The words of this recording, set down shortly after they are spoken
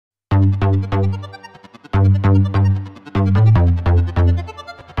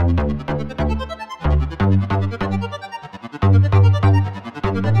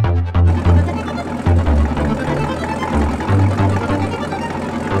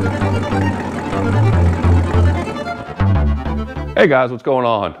Hey guys, what's going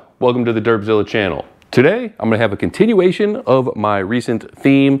on? Welcome to the Derpzilla channel. Today, I'm gonna have a continuation of my recent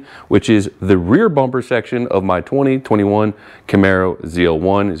theme, which is the rear bumper section of my 2021 Camaro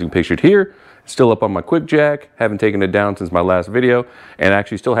ZL1, as you can picture it here. Still up on my quick jack, haven't taken it down since my last video, and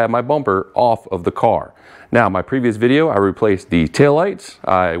actually still have my bumper off of the car. Now, my previous video, I replaced the taillights.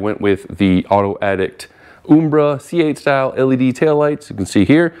 I went with the Auto Addict Umbra C8 style LED taillights. You can see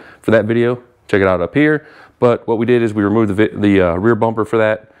here for that video, check it out up here. But what we did is we removed the rear bumper for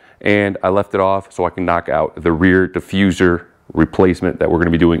that, and I left it off so I can knock out the rear diffuser replacement that we're going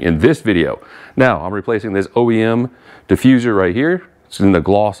to be doing in this video. Now, I'm replacing this OEM diffuser right here. It's in the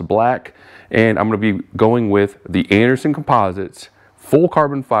gloss black, and I'm going to be going with the Anderson Composites full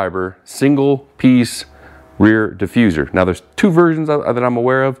carbon fiber single piece rear diffuser. Now, there's two versions that I'm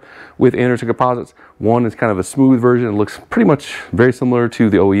aware of with Anderson Composites. One is kind of a smooth version. It looks pretty much very similar to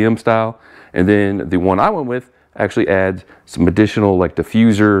the OEM style. And then the one I went with actually adds some additional like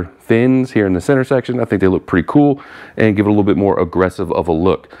diffuser fins here in the center section. I think they look pretty cool and give it a little bit more aggressive of a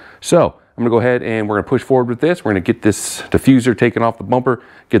look. So I'm gonna go ahead and we're gonna push forward with this. We're gonna get this diffuser taken off the bumper,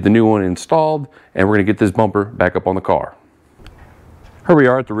 get the new one installed, and we're gonna get this bumper back up on the car. Here we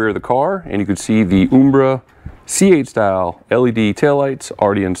are at the rear of the car, and you can see the Umbra C8 style LED taillights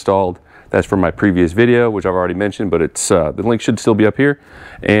already installed. That's from my previous video, which I've already mentioned, but it's the link should still be up here.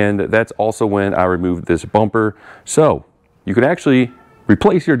 And that's also when I removed this bumper. So you can actually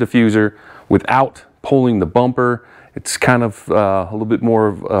replace your diffuser without pulling the bumper. It's kind of a little bit more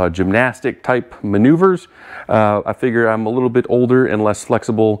of gymnastic type maneuvers. I figure I'm a little bit older and less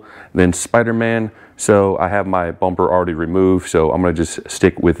flexible than Spider-Man, so I have my bumper already removed. So I'm gonna just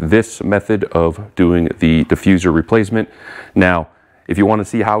stick with this method of doing the diffuser replacement. Now, if you want to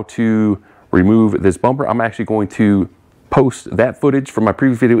see how to remove this bumper, I'm actually going to post that footage from my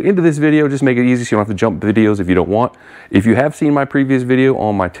previous video into this video. Just make it easy so you don't have to jump videos if you don't want. If you have seen my previous video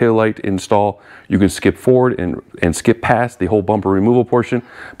on my taillight install, you can skip forward and skip past the whole bumper removal portion.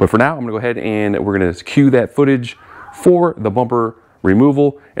 But for now, I'm gonna go ahead and we're gonna cue that footage for the bumper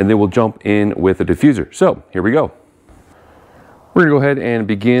removal, and then we'll jump in with the diffuser. So here we go. We're gonna go ahead and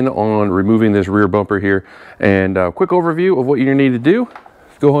begin on removing this rear bumper here. And a quick overview of what you're gonna need to do.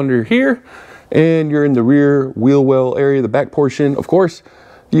 Go under here, and you're in the rear wheel well area, the back portion. Of course,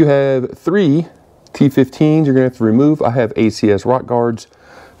 you have 3 T15s you're gonna have to remove. I have ACS rock guards,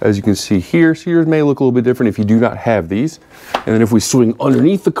 as you can see here. So yours may look a little bit different if you do not have these. And then if we swing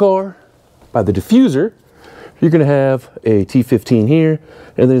underneath the car by the diffuser, you're gonna have a T15 here,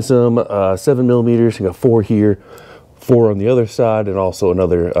 and then some 7mm, you got 4 here, 4 on the other side, and also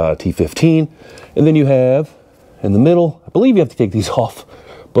another T15. And then you have in the middle, I believe you have to take these off,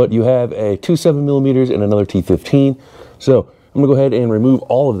 but you have a 2 7mm and another T15. So I'm gonna go ahead and remove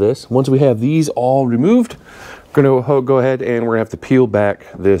all of this. Once we have these all removed, we're gonna go ahead and we're gonna have to peel back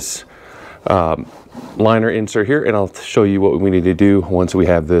this liner insert here, and I'll show you what we need to do once we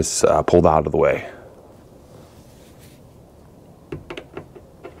have this pulled out of the way.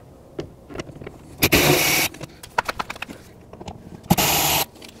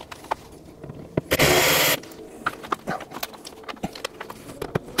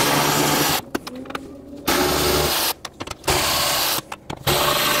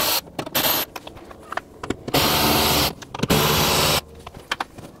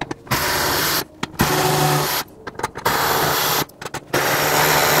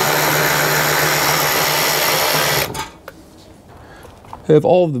 I have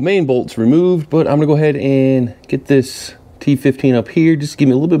all of the main bolts removed, but I'm gonna go ahead and get this T15 up here. Just give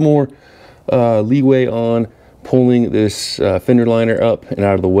me a little bit more leeway on pulling this fender liner up and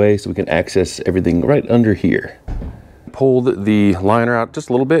out of the way so we can access everything right under here. Pulled the liner out just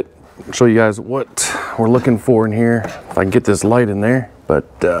a little bit. I'll show you guys what we're looking for in here. If I can get this light in there, but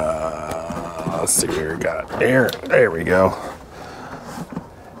let's see where we got there. There we go.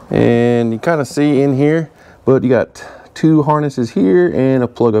 And you kind of see in here, but you got 2 harnesses here and a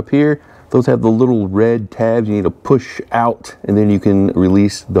plug up here. Those have the little red tabs you need to push out, and then you can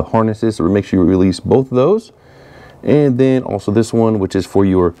release the harnesses. So make sure you release both of those. And then also this one, which is for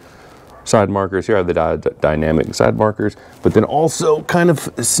your side markers. Here are the dynamic side markers, but then also kind of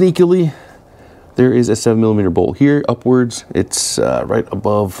sneakily, there is a 7mm bolt here upwards. It's right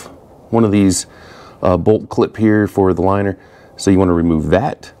above one of these bolt clip here for the liner. So you want to remove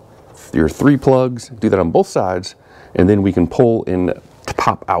that, your 3 plugs, do that on both sides, and then we can pull and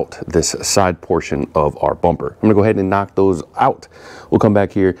pop out this side portion of our bumper. I'm gonna go ahead and knock those out. We'll come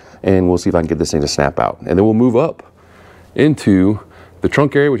back here and we'll see if I can get this thing to snap out. And then we'll move up into the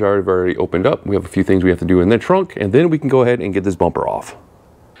trunk area, which I've already opened up. We have a few things we have to do in the trunk, and then we can go ahead and get this bumper off.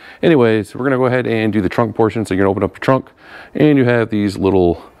 anyways, we're gonna go ahead and do the trunk portion. So you're gonna open up your trunk and you have these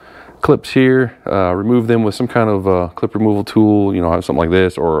little clips here. Remove them with some kind of clip removal tool, you know, have something like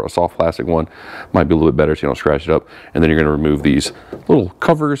this, or a soft plastic one might be a little bit better so you don't scratch it up. And then you're gonna remove these little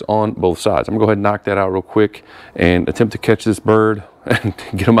covers on both sides. I'm gonna go ahead and knock that out real quick and attempt to catch this bird and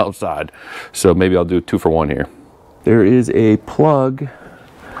get him outside. So maybe I'll do a 2 for 1 here. There is a plug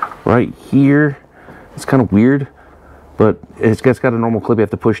right here. It's kind of weird, but it's got a normal clip you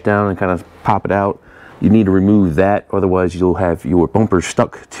have to push down and kind of pop it out. You need to remove that, otherwise you'll have your bumper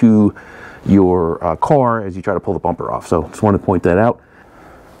stuck to your car as you try to pull the bumper off. So just wanted to point that out.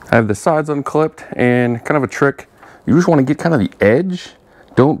 I have the sides unclipped, and kind of a trick, you just want to get kind of the edge.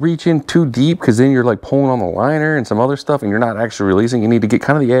 Don't reach in too deep, because then you're like pulling on the liner and some other stuff and you're not actually releasing. You need to get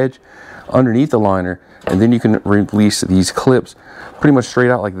kind of the edge underneath the liner, and then you can release these clips pretty much straight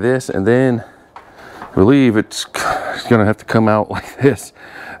out like this, and then I believe it's gonna have to come out like this.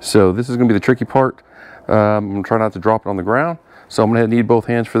 So this is gonna be the tricky part. I'm gonna try not to drop it on the ground. So I'm gonna need both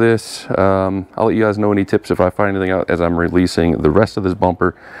hands for this. I'll let you guys know any tips if I find anything out as I'm releasing the rest of this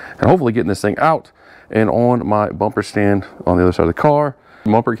bumper and hopefully getting this thing out and on my bumper stand on the other side of the car.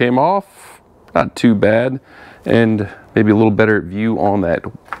 The bumper came off, not too bad, and maybe a little better view on that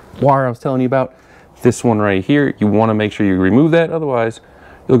wire I was telling you about. This one right here, you wanna make sure you remove that, otherwise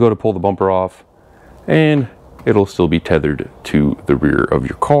you'll go to pull the bumper off and it'll still be tethered to the rear of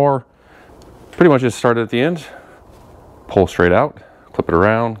your car. Pretty much just start at the end, pull straight out, clip it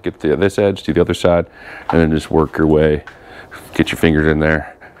around, get to this edge to the other side, and then just work your way, get your fingers in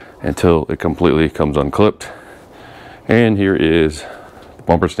there until it completely comes unclipped. And here is the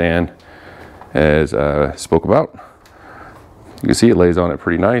bumper stand as I spoke about. You can see it lays on it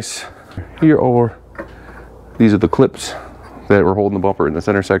pretty nice. These are the clips that were holding the bumper in the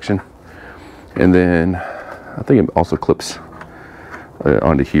center section. And then I think it also clips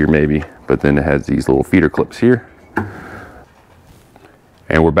onto here maybe, but then it has these little feeder clips here.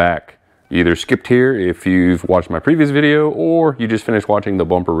 And we're back. You either skipped here if you've watched my previous video, or you just finished watching the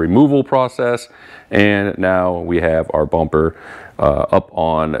bumper removal process, and now we have our bumper up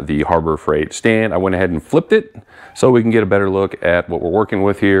on the Harbor Freight stand. I went ahead and flipped it so we can get a better look at what we're working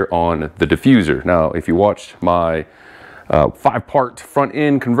with here on the diffuser. Now, if you watched my 5-part front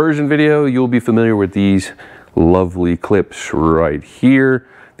end conversion video, you'll be familiar with these lovely clips right here.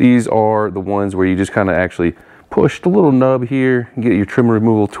 These are the ones where you just kind of actually push the little nub here and get your trim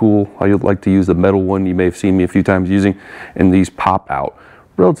removal tool. I like to use the metal one you may have seen me a few times using, and these pop out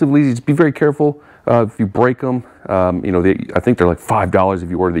relatively easy. Just be very careful if you break them. You know, I think they're like $5 if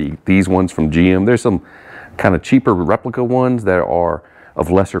you order these ones from GM. There's some kind of cheaper replica ones that are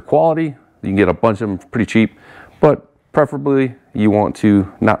of lesser quality. You can get a bunch of them pretty cheap, but preferably you want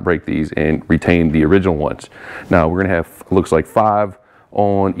to not break these and retain the original ones. Now we're gonna have, looks like 5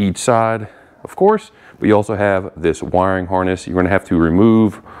 on each side, of course, but you also have this wiring harness. You're gonna have to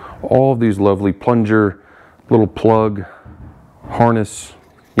remove all of these lovely plunger, little plug, harness,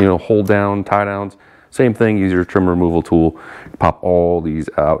 you know, hold down, tie downs. Same thing, use your trim removal tool, pop all these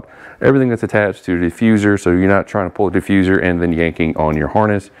out. Everything that's attached to the diffuser, so you're not trying to pull the diffuser and then yanking on your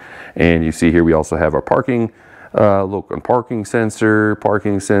harness. And you see here we also have our parking, look on parking sensor,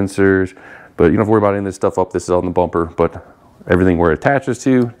 parking sensors, but you don't have to worry about any of this stuff up. This is on the bumper, but everything where it attaches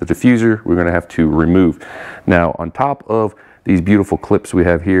to the diffuser, we're gonna have to remove. Now, on top of these beautiful clips we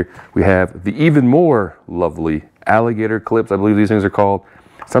have here, we have the even more lovely alligator clips. I believe these things are called.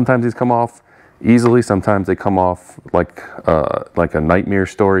 Sometimes these come off easily, sometimes they come off like a nightmare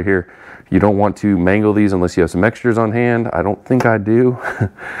story here. You don't want to mangle these unless you have some extras on hand. I don't think I do.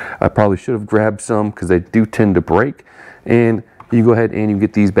 I probably should have grabbed some because they do tend to break. And you go ahead and you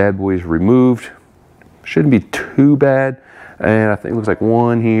get these bad boys removed. Shouldn't be too bad. And I think it looks like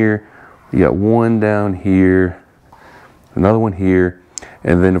one here. You got one down here, another one here.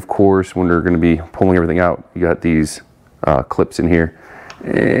 And then of course, when they're gonna be pulling everything out, you got these clips in here.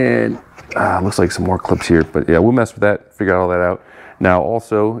 And looks like some more clips here, but yeah, we'll mess with that, figure all that out. Now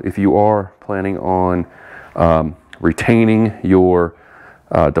also, if you are planning on retaining your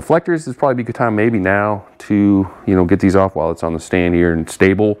deflectors, it's probably a good time maybe now to, you know, get these off while it's on the stand here and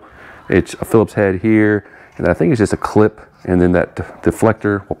stable. It's a Phillips head here, and I think it's just a clip, and then that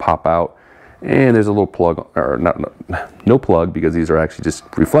deflector will pop out. And there's a little plug, or no plug, because these are actually just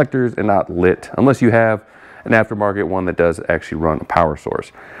reflectors and not lit, unless you have an aftermarket one that does actually run a power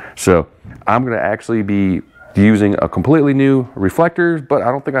source. So I'm gonna actually be using a completely new reflectors, but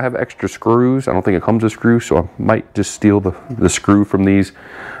I don't think I have extra screws. I don't think it comes with screws, so I might just steal the screw from these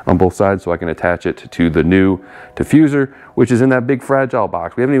on both sides so I can attach it to the new diffuser, which is in that big fragile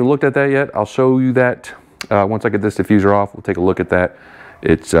box. We haven't even looked at that yet. I'll show you that once I get this diffuser off. We'll take a look at that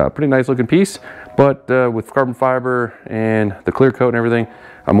It's a pretty nice looking piece, but with carbon fiber and the clear coat and everything,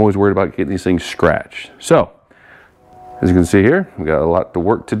 I'm always worried about getting these things scratched. So, as you can see here, we got a lot of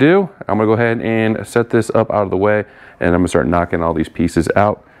work to do. I'm gonna go ahead and set this up out of the way, and I'm gonna start knocking all these pieces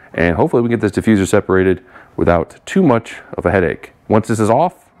out, and hopefully we can get this diffuser separated without too much of a headache. Once this is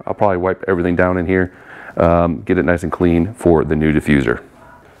off, I'll probably wipe everything down in here, get it nice and clean for the new diffuser.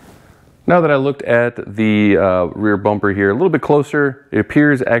 Now that I looked at the rear bumper here a little bit closer, it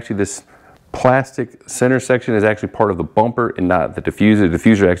appears actually this plastic center section is actually part of the bumper and not the diffuser. The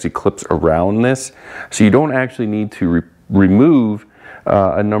diffuser actually clips around this, so you don't actually need to remove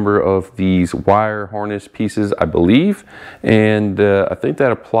a number of these wire harness pieces, I believe, and I think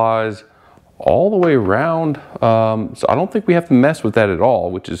that applies all the way around, so I don't think we have to mess with that at all,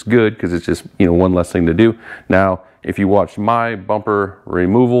 which is good because it's just, you know, one less thing to do. Now, if you watch my bumper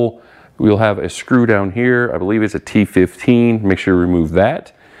removal, we'll have a screw down here. I believe it's a T15. Make sure you remove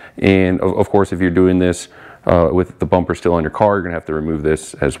that. And of course, if you're doing this with the bumper still on your car, you're gonna have to remove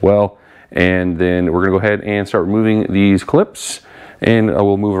this as well. And then we're gonna go ahead and start removing these clips, and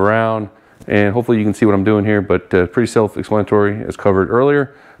we'll move around, and hopefully you can see what I'm doing here, but pretty self-explanatory as covered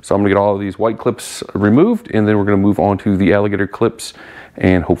earlier. So I'm gonna get all of these white clips removed, and then we're gonna move on to the alligator clips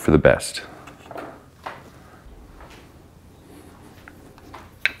and hope for the best.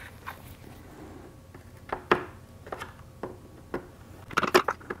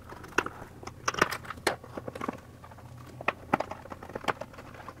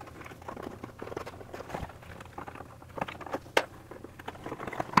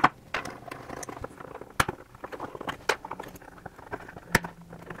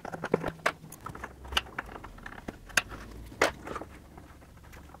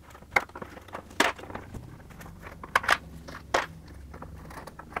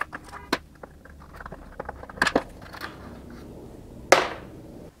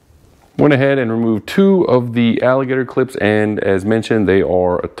 Went ahead and removed 2 of the alligator clips, and as mentioned, they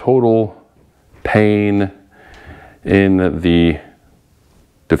are a total pain in the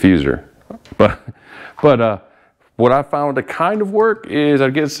diffuser. But what I found to kind of work is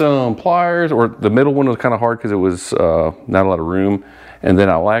I'd get some pliers, or the middle one was kind of hard because it was not a lot of room, and then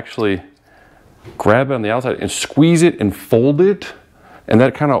I'll actually grab it on the outside and squeeze it and fold it, and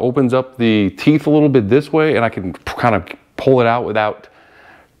that kind of opens up the teeth a little bit this way, and I can kind of pull it out without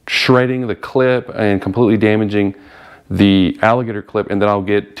shredding the clip and completely damaging the alligator clip. And then I'll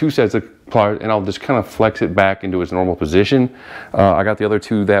get 2 sets of pliers and I'll just kind of flex it back into its normal position. I got the other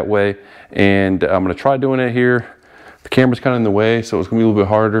 2 that way, and I'm going to try doing it here. The camera's kind of in the way, so it's going to be a little bit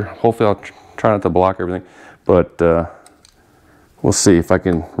harder. Hopefully I'll try not to block everything, but we'll see if I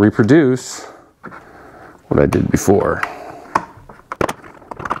can reproduce what I did before.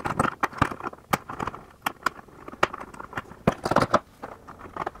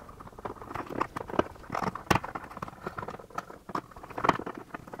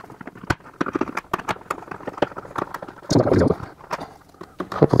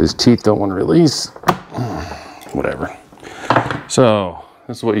 A couple of these teeth don't want to release. Whatever. So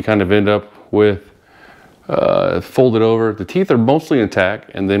this is what you kind of end up with. Folded over. The teeth are mostly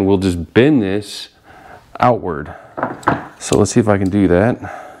intact, and then we'll just bend this outward. So let's see if I can do that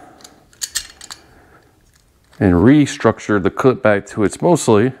and restructure the clip back to its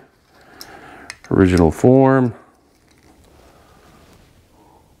mostly original form.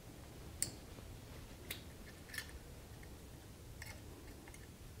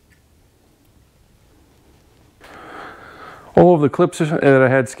 All of the clips that I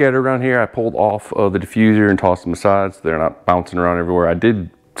had scattered around here, I pulled off of the diffuser and tossed them aside so they're not bouncing around everywhere. I did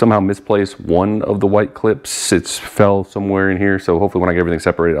somehow misplace one of the white clips. It fell somewhere in here, so hopefully when I get everything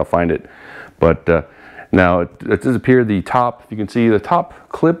separated, I'll find it. But now it does appear the top, you can see the top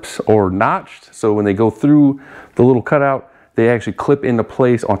clips are notched, so when they go through the little cutout, they actually clip into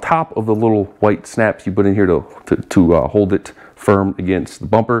place on top of the little white snaps you put in here to hold it firm against the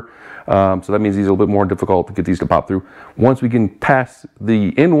bumper. So that means these are a little bit more difficult to get these to pop through. Once we can pass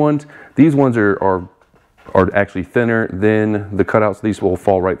the end ones, these ones are actually thinner than the cutouts. These will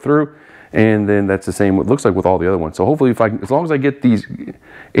fall right through, and then that's the same, it looks like, with all the other ones. So hopefully, as long as I get these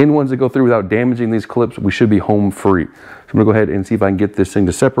end ones to go through without damaging these clips, we should be home free. So I'm gonna go ahead and see if I can get this thing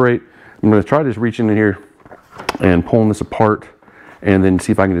to separate. I'm gonna try just reaching in here and pulling this apart, and then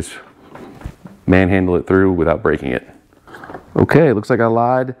see if I can just manhandle it through without breaking it. Okay, looks like I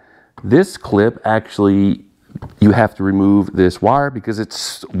lied. This clip, actually, you have to remove this wire because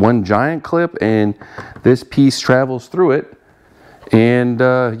it's one giant clip and this piece travels through it, and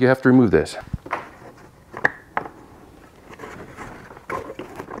you have to remove this.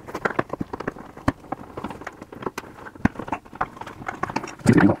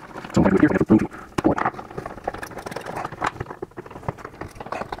 This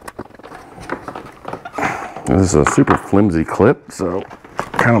is a super flimsy clip, so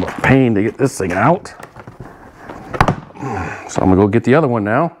kind of a pain to get this thing out. So I'm gonna go get the other one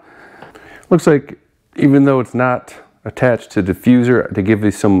now. Looks like even though it's not attached to diffuser, to give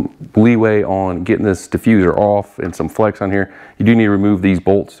you some leeway on getting this diffuser off and some flex on here, you do need to remove these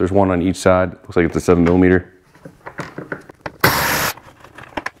bolts. There's one on each side. Looks like it's a 7mm.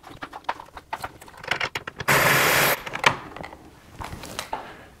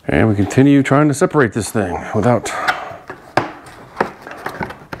 And we continue trying to separate this thing without...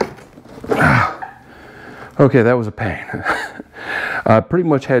 Okay, that was a pain. I pretty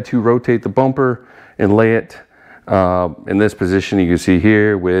much had to rotate the bumper and lay it in this position you can see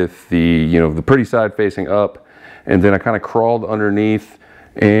here with the, the pretty side facing up. And then I kind of crawled underneath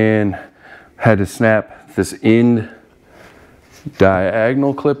and had to snap this end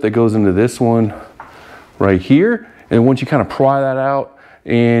diagonal clip that goes into this one right here. And once you kind of pry that out,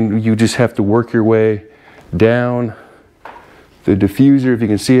 and you just have to work your way down the diffuser, if you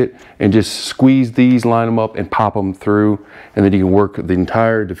can see it, and just squeeze these, line them up, and pop them through. And then you can work the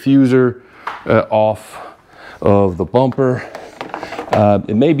entire diffuser off of the bumper.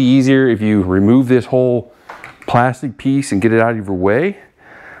 It may be easier if you remove this whole plastic piece and get it out of your way.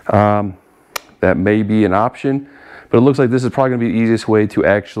 That may be an option, but it looks like this is probably gonna be the easiest way to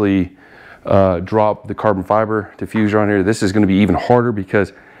actually drop the carbon fiber diffuser on here. This is going to be even harder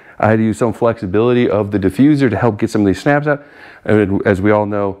because I had to use some flexibility of the diffuser to help get some of these snaps out. And as we all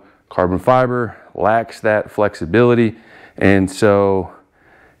know, carbon fiber lacks that flexibility. And so,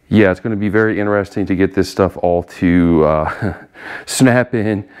 yeah, it's going to be very interesting to get this stuff all to snap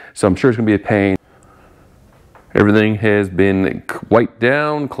in. So I'm sure it's going to be a pain. Everything has been wiped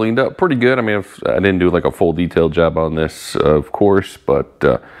down, cleaned up pretty good. I mean, I didn't do like a full detailed job on this, of course, but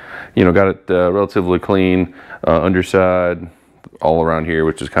got it relatively clean, underside, all around here,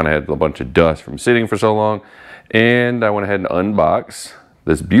 which just kind of had a bunch of dust from sitting for so long. And I went ahead and unboxed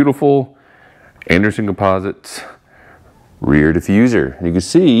this beautiful Anderson Composites rear diffuser. You can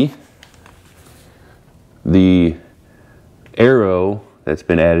see the arrow that's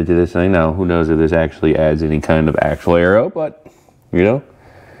been added to this thing. Now, who knows if this actually adds any kind of actual arrow, but every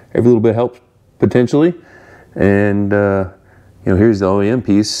little bit helps potentially. And here's the OEM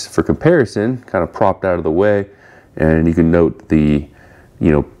piece for comparison, kind of propped out of the way, and you can note the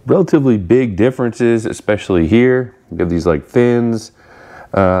relatively big differences, especially here. You have these like fins,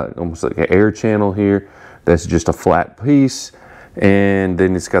 almost like an air channel here. That's just a flat piece, and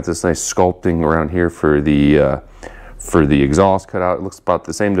then it's got this nice sculpting around here for the exhaust cutout. It looks about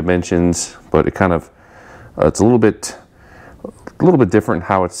the same dimensions, but it kind of it's a little bit different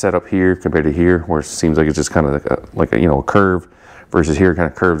how it's set up here compared to here, where it seems like it's just kind of like a curve, versus here kind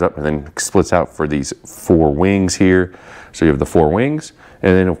of curves up and then splits out for these 4 wings here. So you have the 4 wings,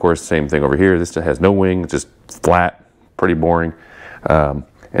 and then of course same thing over here. This has no wing, just flat, pretty boring. And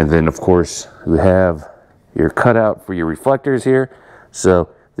then of course you have your cutout for your reflectors here. So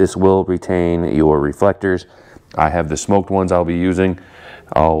this will retain your reflectors. I have the smoked ones I'll be using.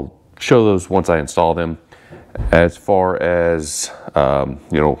 I'll show those once I install them. As far as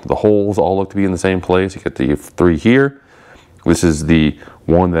the holes all look to be in the same place. You get the 3 here. This is the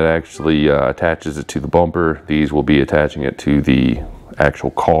one that actually attaches it to the bumper. These will be attaching it to the actual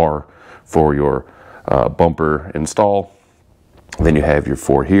car for your bumper install. Then you have your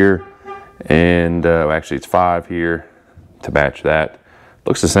 4 here, and actually it's 5 here to match that.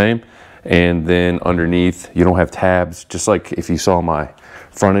 Looks the same. And then underneath, you don't have tabs. Just like if you saw my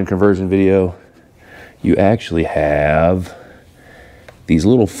front end conversion video, you actually have these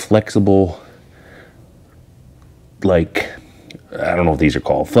little flexible, I don't know what these are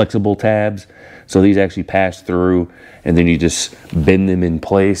called, flexible tabs. So these actually pass through, and then you just bend them in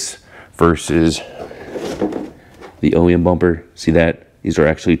place, versus the OEM bumper. See that? These are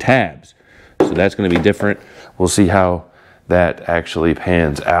actually tabs. So that's going to be different. We'll see how that actually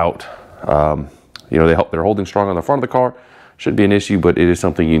pans out. They're holding strong on the front of the car. Shouldn't be an issue, but it is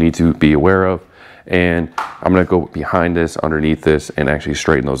something you need to be aware of. And I'm going to go behind this, underneath this, and actually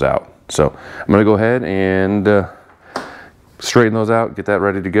straighten those out. So I'm going to go ahead and straighten those out, get that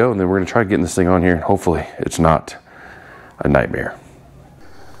ready to go, and then we're going to try getting this thing on here. Hopefully it's not a nightmare.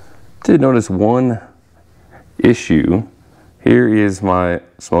 Did notice one issue. Here is my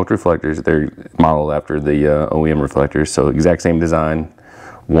smoked reflectors. They're modeled after the OEM reflectors, so exact same design.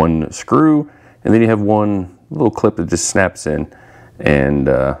 1 screw, and then you have 1 little clip that just snaps in and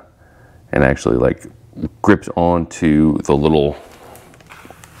actually grips onto the little,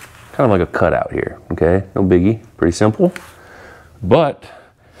 kind of like a cutout here. Okay, no biggie, pretty simple. But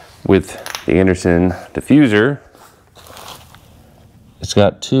with the Anderson diffuser, it's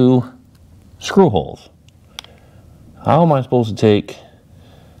got 2 screw holes. How am I supposed to take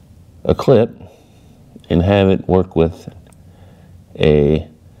a clip and have it work with a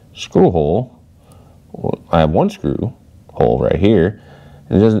screw hole? Well, I have 1 screw hole right here,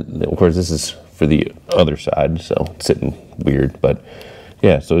 and it doesn't, of course this is for the other side, so it's sitting weird, but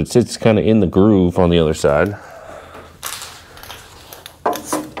yeah, so it sits kind of in the groove on the other side.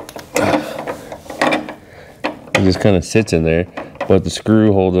 It just kind of sits in there, but the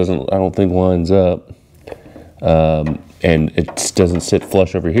screw hole doesn't, I don't think, lines up, and it doesn't sit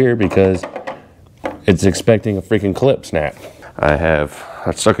flush over here because it's expecting a freaking clip snap. I've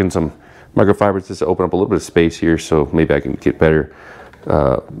stuck in some microfibers just to open up a little bit of space here, so maybe I can get better,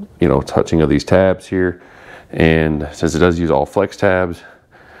 you know, touching of these tabs here. And since it does use all flex tabs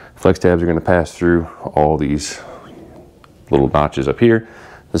are going to pass through all these little notches up here,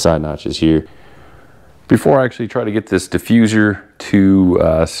 the side notches here. Before I actually try to get this diffuser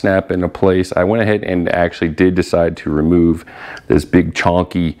to snap into place, I went ahead and actually did decide to remove this big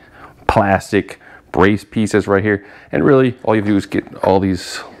chonky plastic brace piece that's right here. And really all you have to do is get all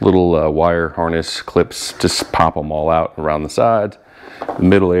these little wire harness clips, just pop them all out around the sides, the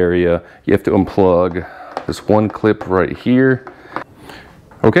middle area. You have to unplug this 1 clip right here.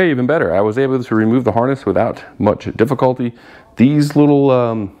 Okay, even better, I was able to remove the harness without much difficulty. These little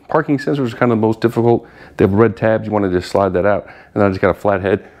parking sensors are kind of the most difficult. They have red tabs, you want to just slide that out. And I just got a flat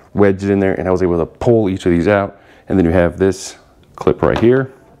head, wedged it in there, and I was able to pull each of these out. And then you have this clip right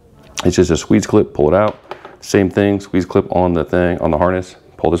here. It's just a squeeze clip, pull it out. Same thing, squeeze clip on the thing, on the harness,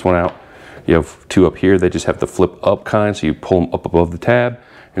 pull this one out. You have 2 up here, they just have the flip up kind, so you pull them up above the tab,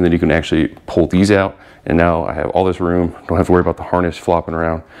 and then you can actually pull these out. And now I have all this room, don't have to worry about the harness flopping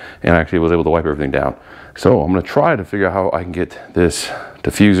around, and I actually was able to wipe everything down. So I'm gonna try to figure out how I can get this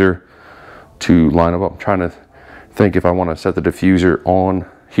diffuser to line up. I'm trying to think if I wanna set the diffuser on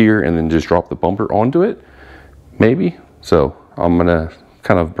here and then just drop the bumper onto it, maybe. So I'm gonna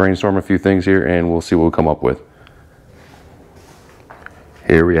kind of brainstorm a few things here and we'll see what we come up with.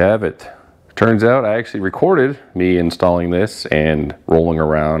 Here we have it. Turns out I actually recorded me installing this and rolling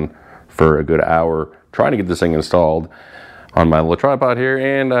around for a good hour trying to get this thing installed on my little tripod here,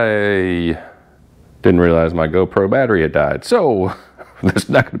 and I didn't realize my GoPro battery had died. So there's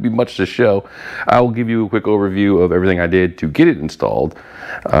not going to be much to show. I will give you a quick overview of everything I did to get it installed.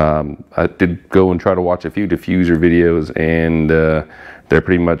 I did go and try to watch a few diffuser videos, and they're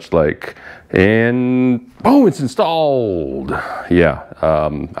pretty much like, and boom, it's installed. Yeah,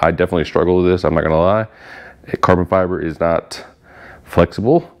 I definitely struggle with this, I'm not gonna lie. Carbon fiber is not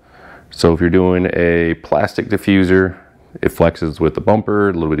flexible. So if you're doing a plastic diffuser, it flexes with the bumper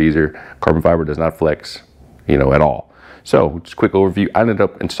a little bit easier. Carbon fiber does not flex, you know, at all. So just a quick overview. I ended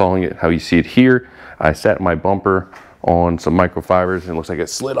up installing it how you see it here. I set my bumper on some microfibers and it looks like it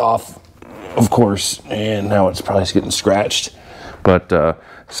slid off, of course, and now it's probably getting scratched. But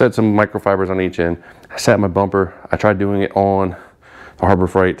set some microfibers on each end. I sat my bumper. I tried doing it on the Harbor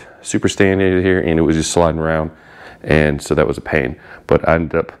Freight Super Standard here, and it was just sliding around, and so that was a pain. But I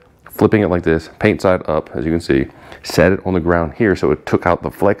ended up flipping it like this, paint side up, as you can see, set it on the ground here so it took out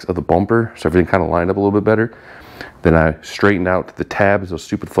the flex of the bumper, so everything kind of lined up a little bit better. Then I straightened out the tabs, those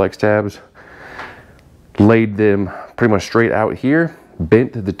stupid flex tabs, laid them pretty much straight out here,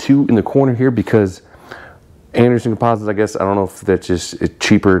 bent the 2 in the corner here because Anderson Composites, I guess, I don't know if that's just it's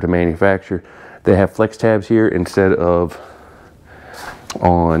cheaper to manufacture. They have flex tabs here instead of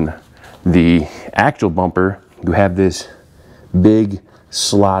on the actual bumper. You have this big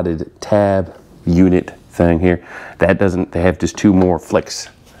slotted tab unit thing here. That doesn't, they have just 2 more flex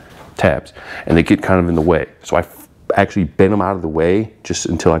tabs and they get kind of in the way. So I actually bent them out of the way just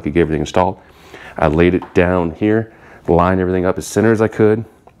until I could get everything installed. I laid it down here, lined everything up as center as I could,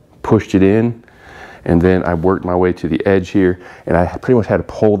 pushed it in, and then I worked my way to the edge here, and I pretty much had to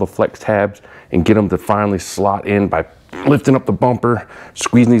pull the flex tabs and get them to finally slot in by lifting up the bumper,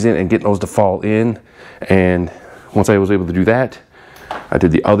 squeezing these in and getting those to fall in. And once I was able to do that, I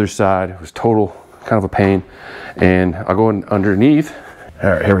did the other side. It was total kind of a pain. And I'll go in underneath. All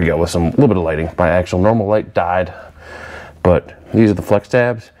right, here we go with some little bit of lighting. My actual normal light died, but these are the flex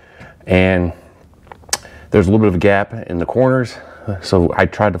tabs, and there's a little bit of a gap in the corners. So I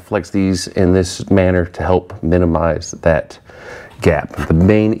tried to flex these in this manner to help minimize that gap. The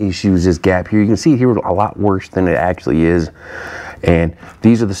main issue is this gap here. You can see here a lot worse than it actually is. And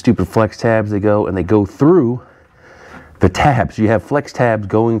these are the stupid flex tabs. They go through the tabs. You have flex tabs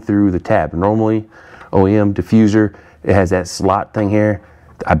going through the tab. Normally, OEM diffuser, it has that slot thing here.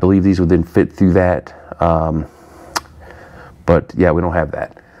 I believe these would then fit through that. But yeah, we don't have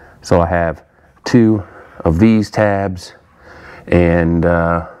that. So I have 2 of these tabs, and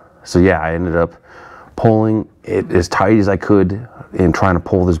so yeah, I ended up pulling it as tight as I could and trying to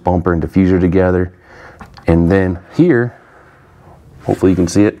pull this bumper and diffuser together. And then here, hopefully you can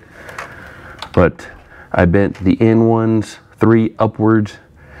see it, but I bent the in ones 3 upwards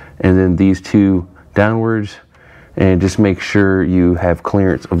and then these 2 downwards, and just make sure you have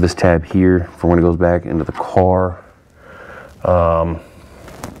clearance of this tab here for when it goes back into the car.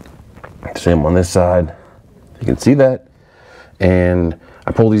 Same on this side, you can see that. And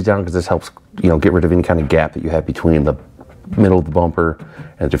I pull these down because this helps, you know, get rid of any kind of gap that you have between the middle of the bumper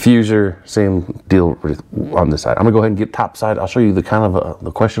and the diffuser. Same deal on this side. I'm gonna go ahead and get top side. I'll show you the kind of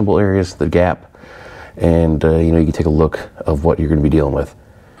the questionable areas, the gap, and you know, you can take a look of what you're gonna be dealing with.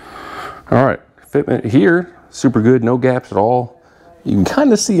 All right, fitment here, super good, no gaps at all. You can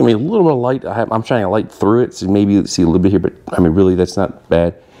kind of see, I mean, a little bit of light. I'm shining a light through it, so maybe you see a little bit here, but I mean, really, that's not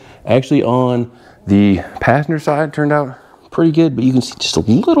bad. Actually, on the passenger side, turned out pretty good, but you can see just a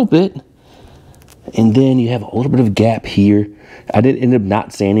little bit. And then you have a little bit of gap here. I didn't end up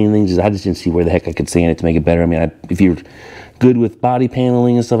not sanding anything, I just didn't see where the heck I could sand it to make it better. I mean, if you're good with body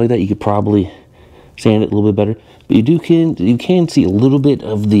paneling and stuff like that, you could probably sand it a little bit better. But you can see a little bit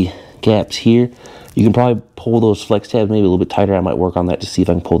of the gaps here. You can probably pull those flex tabs maybe a little bit tighter. I might work on that to see if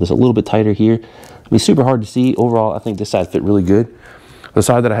I can pull this a little bit tighter here. I mean, super hard to see. Overall, I think this side fit really good. The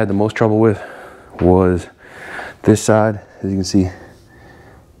side that I had the most trouble with was this side. As you can see, a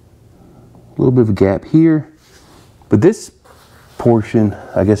little bit of a gap here, but this portion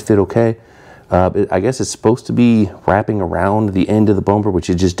I guess fit okay. I guess it's supposed to be wrapping around the end of the bumper, which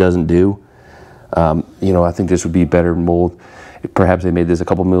it just doesn't do. You know, I think this would be better mold. Perhaps they made this a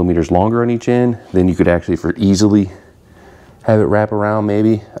couple millimeters longer on each end, then you could actually easily have it wrap around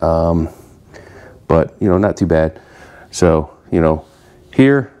maybe. But you know, not too bad. So, you know,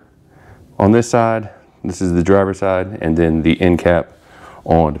 here on this side, this is the driver's side, and then the end cap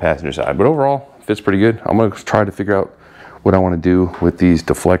on the passenger side. But overall, fits pretty good. I'm gonna try to figure out what I want to do with these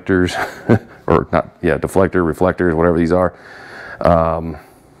deflectors, or not, yeah, deflector, reflectors, whatever these are. I'm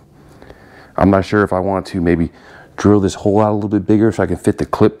not sure if I want to maybe drill this hole out a little bit bigger so I can fit the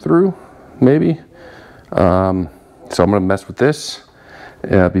clip through, maybe. So I'm gonna mess with this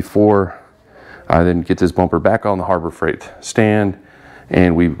before I then get this bumper back on the Harbor Freight stand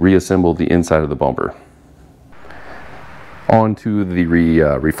and we reassemble the inside of the bumper. Onto the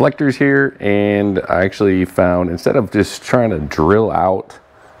reflectors here, and I actually found, instead of just trying to drill out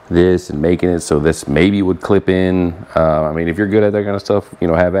this and making it so this maybe would clip in, I mean, if you're good at that kind of stuff, you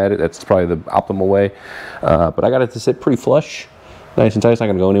know, have at it. That's probably the optimal way. But I got it to sit pretty flush, nice and tight. It's not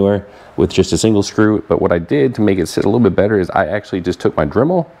gonna go anywhere with just a single screw. But what I did to make it sit a little bit better is I actually just took my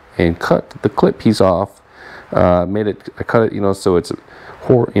Dremel and cut the clip piece off. I cut it, you know, so it's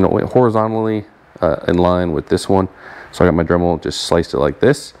horizontally in line with this one. So I got my Dremel, just sliced it like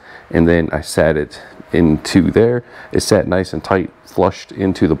this, and then I sat it into there. It sat nice and tight, flushed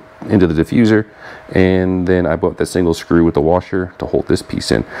into the diffuser, and then I bought that single screw with the washer to hold this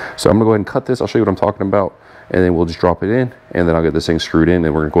piece in. So I'm gonna go ahead and cut this. I'll show you what I'm talking about, and then we'll just drop it in, and then I'll get this thing screwed in,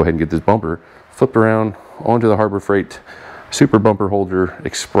 and we're gonna go ahead and get this bumper flipped around onto the Harbor Freight Super Bumper Holder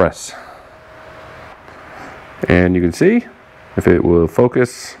Express. And you can see, if it will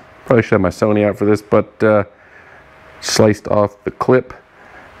focus, probably should have my Sony out for this, but sliced off the clip,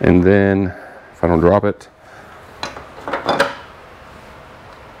 and then if I don't drop it,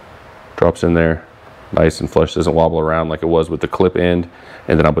 drops in there nice and flush, doesn't wobble around like it was with the clip end.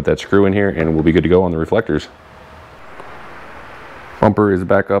 And then I'll put that screw in here and we'll be good to go on the reflectors. Bumper is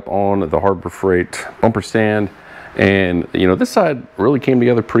back up on the Harbor Freight bumper stand, and you know, this side really came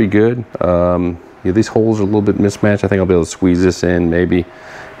together pretty good. Yeah, these holes are a little bit mismatched. I think I'll be able to squeeze this in maybe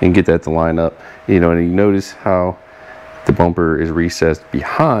and get that to line up. You know, and you notice how the bumper is recessed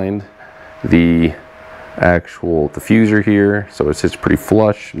behind the actual diffuser here, so it sits pretty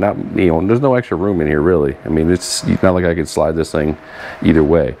flush. Not, you know, there's no extra room in here really. I mean, it's not like I could slide this thing either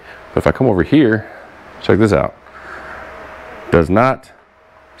way. But if I come over here, check this out. Does not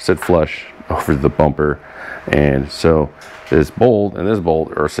sit flush over the bumper, and so this bolt and this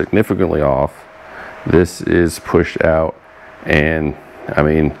bolt are significantly off. This is pushed out, and I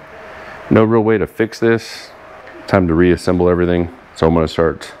mean, no real way to fix this. Time to reassemble everything. So I'm going to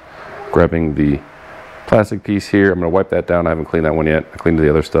start grabbing the plastic piece here. I'm going to wipe that down. I haven't cleaned that one yet. I cleaned the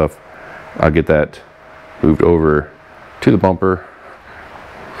other stuff. I'll get that moved over to the bumper.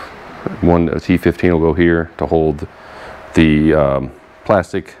 One T15 will go here to hold the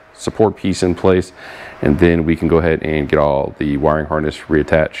plastic support piece in place, and then we can go ahead and get all the wiring harness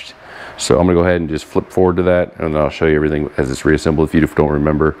reattached. So I'm gonna go ahead and just flip forward to that, and then I'll show you everything as it's reassembled if you don't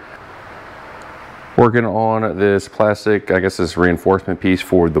remember. Working on this plastic, I guess this reinforcement piece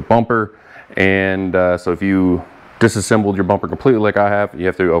for the bumper. And so if you disassembled your bumper completely like I have, you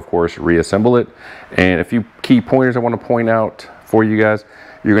have to, of course, reassemble it. And a few key pointers I want to point out for you guys.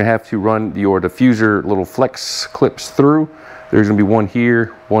 You're gonna have to run your diffuser little flex clips through. There's gonna be one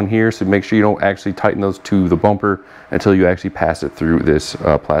here, so make sure you don't actually tighten those to the bumper until you actually pass it through this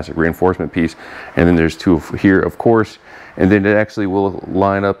plastic reinforcement piece. And then there's two here, of course. And then it actually will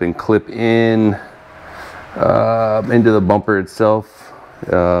line up and clip in into the bumper itself.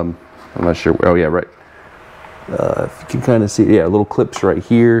 I'm not sure. Oh yeah, right. If you can kind of see, yeah, little clips right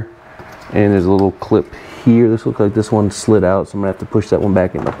here, and there's a little clip here. This looks like this one slid out, so I'm gonna have to push that one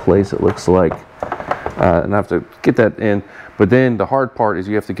back into place, it looks like, and I have to get that in. But then the hard part is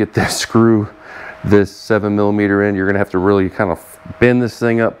you have to get this screw, this 7mm in. You're gonna have to really kind of bend this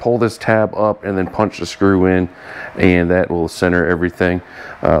thing up, pull this tab up, and then punch the screw in, and that will center everything.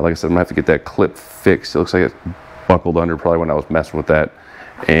 Like I said, I'm gonna have to get that clip fixed. It looks like it buckled under probably when I was messing with that.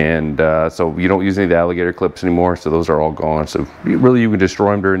 And so you don't use any of the alligator clips anymore, so those are all gone. So really you can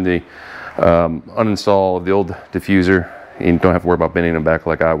destroy them during the uninstall of the old diffuser, and you don't have to worry about bending them back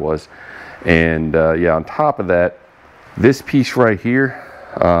like I was. And yeah, on top of that, this piece right here,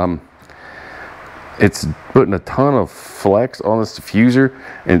 it's putting a ton of flex on this diffuser,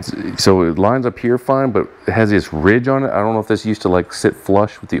 and so it lines up here fine, but it has this ridge on it. I don't know if this used to like sit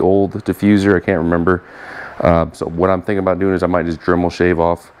flush with the old diffuser, I can't remember. So what I'm thinking about doing is I might just Dremel shave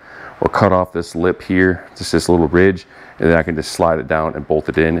off or cut off this lip here, just this little ridge, and then I can just slide it down and bolt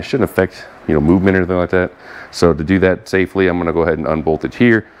it in. It shouldn't affect, you know, movement or anything like that. So to do that safely, I'm gonna go ahead and unbolt it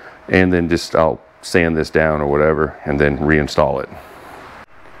here, and then just I'll sand this down or whatever, and then reinstall it.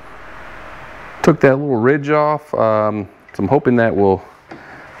 Took that little ridge off, so I'm hoping that will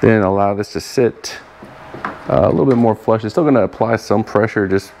then allow this to sit a little bit more flush. It's still going to apply some pressure,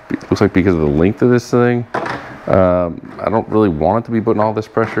 just looks like because of the length of this thing. I don't really want it to be putting all this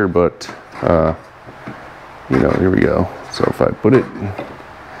pressure, but you know, here we go. So if I put it,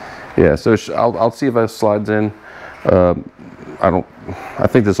 yeah, so I'll see if it slides in. I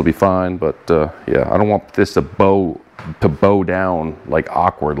think this will be fine, but yeah, I don't want this to bow down like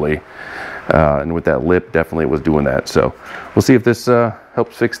awkwardly. And with that lip, definitely was doing that. So we'll see if this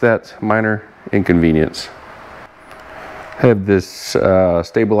helps fix that minor inconvenience. Have this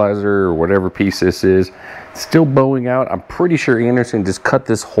stabilizer or whatever piece this is still bowing out. I'm pretty sure Anderson just cut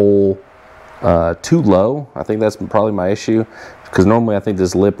this hole too low. I think that's probably my issue, because normally I think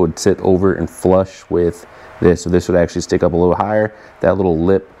this lip would sit over and flush with this, so this would actually stick up a little higher. That little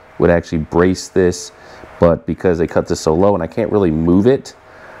lip would actually brace this, but because they cut this so low and I can't really move it,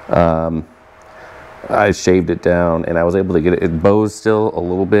 I shaved it down and I was able to get it. It bows still a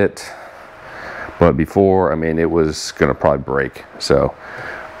little bit, but before, I mean, it was gonna probably break. So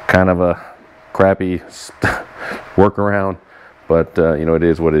kind of a crappy workaround, but you know, it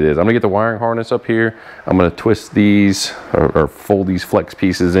is what it is. I'm gonna get the wiring harness up here. I'm gonna twist these or fold these flex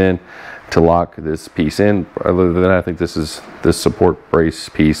pieces in to lock this piece in. Other than that, I think this support brace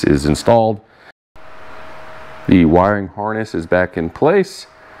piece is installed. The wiring harness is back in place.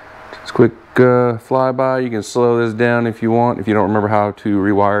 Just quick flyby. You can slow this down if you want, if you don't remember how to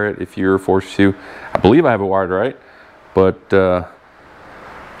rewire it, if you're forced to. I believe I have it wired right, but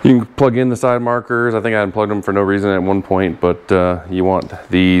you can plug in the side markers. I think I unplugged them for no reason at one point, but you want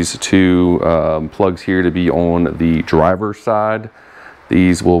these two plugs here to be on the driver's side.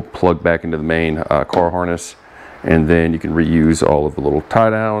 These will plug back into the main car harness, and then you can reuse all of the little tie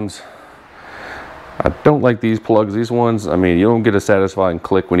downs. I don't like these plugs. These ones, I mean, you don't get a satisfying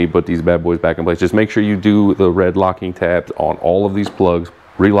click when you put these bad boys back in place. Just make sure you do the red locking tabs on all of these plugs,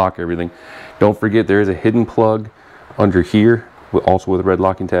 relock everything. Don't forget there is a hidden plug under here, also with a red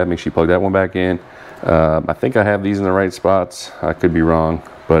locking tab. Make sure you plug that one back in. I think I have these in the right spots. I could be wrong,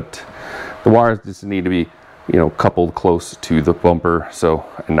 but the wires just need to be, you know, coupled close to the bumper, so,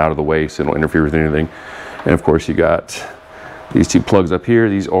 and out of the way, so it don't interfere with anything. And of course, you got these two plugs up here.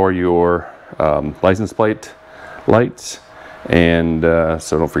 These are your license plate lights, and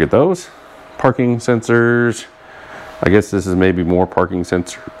so don't forget those. Parking sensors. I guess this is maybe more parking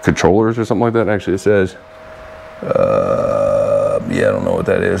sensor controllers or something like that. Actually, it says yeah, I don't know what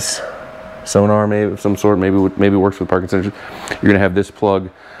that is. Sonar, maybe of some sort. Maybe works with parking sensors. You're gonna have this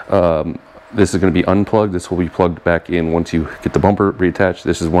plug. This is going to be unplugged. This will be plugged back in once you get the bumper reattached.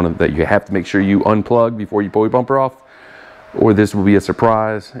 This is one of that you have to make sure you unplug before you pull your bumper off, or this will be a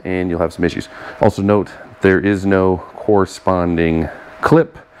surprise and you'll have some issues. Also note, there is no corresponding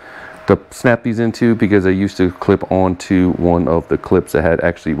clip to snap these into, because I used to clip onto one of the clips that had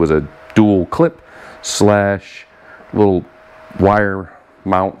actually was a dual clip slash little wire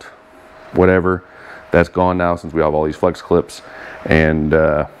mount, whatever. That's gone now since we have all these flex clips. And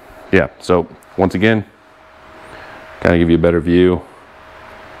yeah, so once again, kind of give you a better view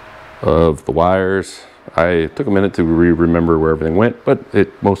of the wires. I took a minute to remember where everything went, but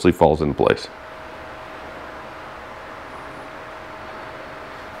it mostly falls into place.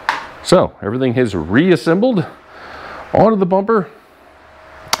 So everything is reassembled onto the bumper,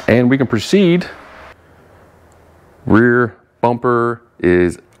 and we can proceed. Rear bumper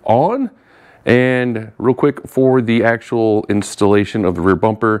is on. And real quick, for the actual installation of the rear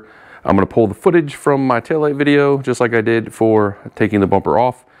bumper, I'm going to pull the footage from my taillight video, just like I did for taking the bumper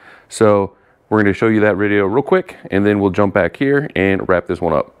off. So we're going to show you that video real quick, and then we'll jump back here and wrap this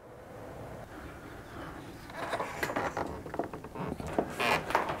one up.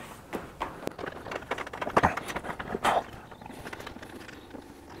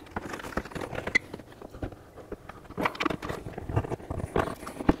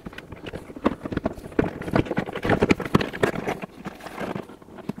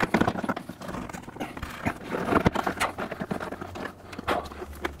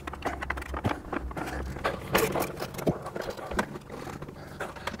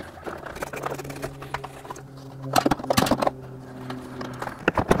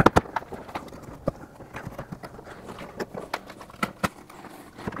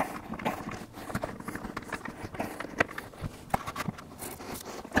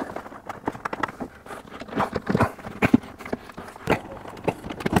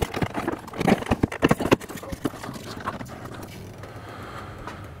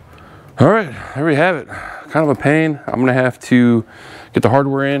 All right, there we have it. Kind of a pain. I'm gonna have to get the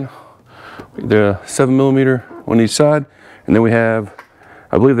hardware in, the 7mm on each side, and then we have,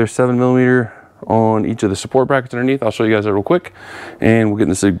 I believe there's 7mm on each of the support brackets underneath. I'll show you guys that real quick, and we'll get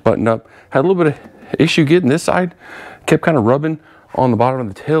this thing buttoned up. Had a little bit of issue getting this side. Kept kind of rubbing on the bottom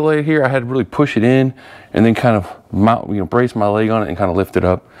of the tail light here. I had to really push it in and then kind of mount, brace my leg on it and kind of lift it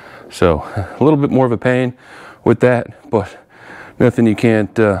up. So a little bit more of a pain with that, but nothing you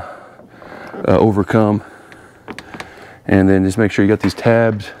can't overcome. And then just make sure you got these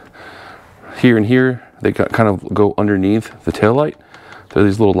tabs here and here. They kind of go underneath the tail light. There are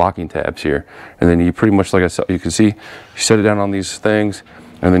these little locking tabs here, and then you pretty much, like I said, you can see, you set it down on these things,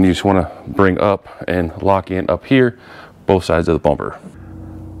 and then you just want to bring up and lock in up here, both sides of the bumper.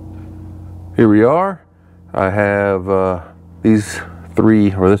 Here we are. I have these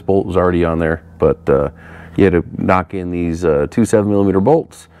three, or this bolt was already on there, but you had to knock in these 2 7mm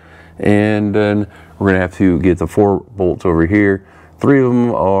bolts, and then we're gonna have to get the 4 bolts over here. 3 of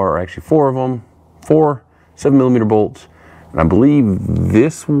them are, actually 4 of them, 4 7mm bolts. And I believe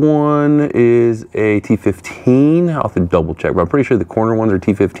this one is a T15. I'll have to double check, but I'm pretty sure the corner ones are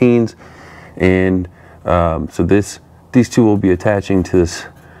T15s. And so these two will be attaching to this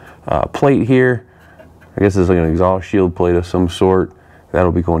plate here. I guess it's like an exhaust shield plate of some sort.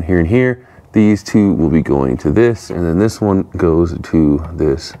 That'll be going here and here. These two will be going to this, and then this one goes to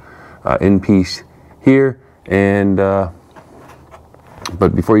this end piece here. And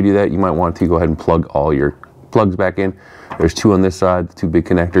but before you do that, you might want to go ahead and plug all your plugs back in. There's 2 on this side, the 2 big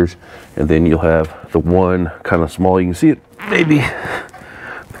connectors, and then you'll have the one kind of small. You can see it maybe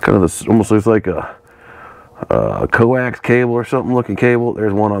kind of this, almost looks like a coax cable or something looking cable.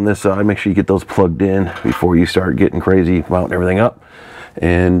 There's one on this side. Make sure you get those plugged in before you start getting crazy mounting everything up.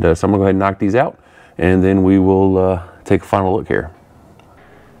 And so I'm gonna go ahead and knock these out, and then we will take a final look here.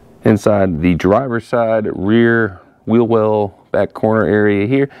 Inside the driver's side, rear wheel well, back corner area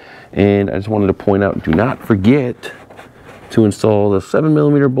here. And I just wanted to point out, do not forget to install the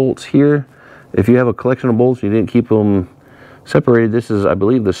 7mm bolts here. If you have a collection of bolts, you didn't keep them separated. This is, I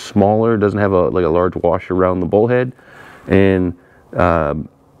believe, the smaller. It doesn't have a large washer around the bolt head. And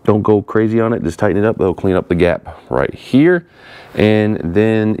don't go crazy on it. Just tighten it up. That'll clean up the gap right here. And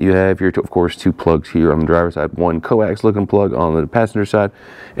then you have your, of course, 2 plugs here on the driver's side. 1 coax looking plug on the passenger side.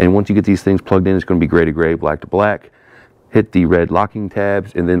 And once you get these things plugged in, it's going to be gray to gray, black to black. Hit the red locking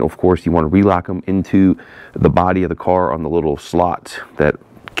tabs, and then of course you want to relock them into the body of the car on the little slots that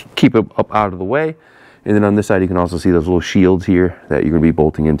keep it up out of the way. And then on this side you can also see those little shields here that you're going to be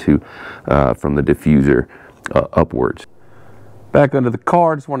bolting into from the diffuser upwards. Back under the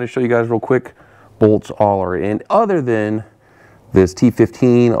car, just wanted to show you guys real quick, bolts all are in, other than this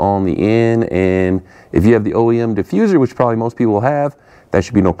T15 on the end. And if you have the OEM diffuser, which probably most people have, that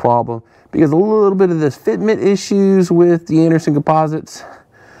should be no problem, because a little bit of this fitment issues with the Anderson Composites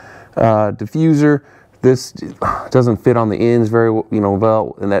diffuser. This doesn't fit on the ends very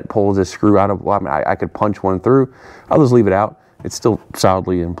well, and that pulls this screw out of. Well, I mean, I could punch one through. I'll just leave it out it's still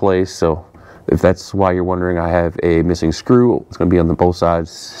solidly in place. So if that's why you're wondering, I have a missing screw. It's going to be on the both sides,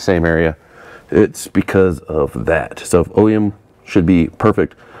 same area. It's because of that. So if OEM should be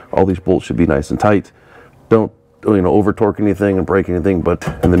perfect, all these bolts should be nice and tight. Don't over torque anything and break anything,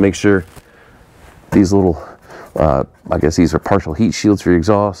 and then make sure these little I guess these are partial heat shields for your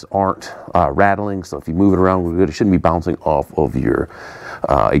exhaust, aren't rattling. So if you move it around good, it shouldn't be bouncing off of your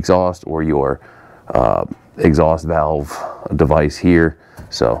exhaust or your exhaust valve device here.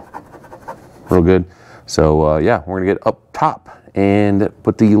 So real good. So yeah, we're gonna get up top and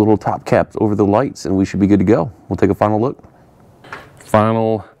put the little top caps over the lights, and we should be good to go. We'll take a final look.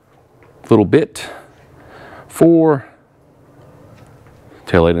 Final little bit for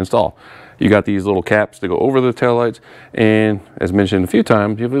taillight install. You got these little caps to go over the taillights, and as mentioned a few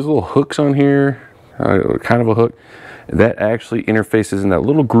times, you have these little hooks on here, kind of a hook, that actually interfaces in that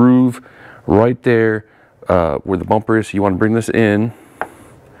little groove right there where the bumper is. So you want to bring this in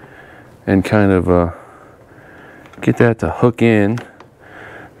and kind of get that to hook in.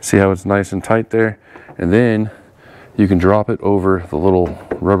 See how it's nice and tight there? And then you can drop it over the little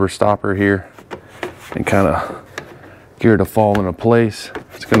rubber stopper here and kind of get it to fall into place.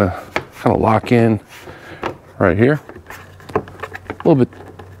 It's gonna kind of lock in right here. A little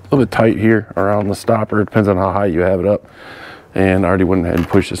bit tight here around the stopper. It depends on how high you have it up. And I already went ahead and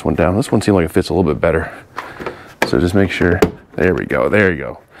pushed this one down. This one seemed like it fits a little bit better. So just make sure, there we go, there you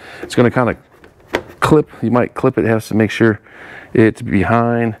go. It's gonna kind of clip, you might clip it, has to make sure it's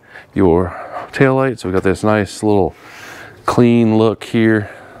behind your taillight. So we got this nice little clean look here.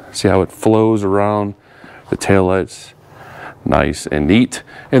 See how it flows around the taillights. Nice and neat.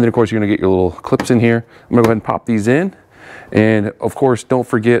 And then of course you're gonna get your little clips in here. I'm gonna go ahead and pop these in. And of course, don't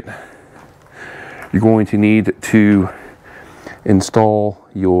forget, you're going to need to install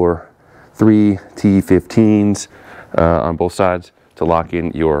your 3 T15s on both sides to lock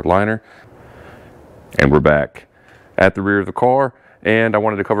in your liner. And we're back at the rear of the car, and I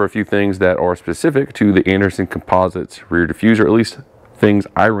wanted to cover a few things that are specific to the Anderson Composites rear diffuser, at least things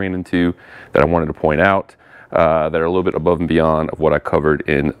I ran into that I wanted to point out that are a little bit above and beyond of what I covered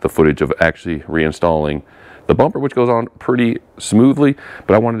in the footage of actually reinstalling the bumper, which goes on pretty smoothly.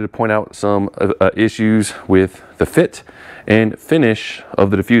 But I wanted to point out some issues with the fit and finish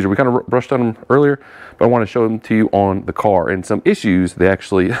of the diffuser. We kind of brushed on them earlier, but I want to show them to you on the car and some issues they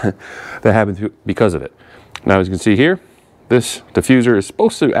actually that happened because of it. Now, as you can see here, this diffuser is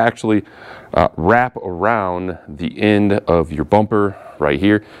supposed to actually wrap around the end of your bumper right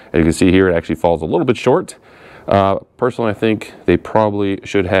here. And you can see here, it actually falls a little bit short. Personally, I think they probably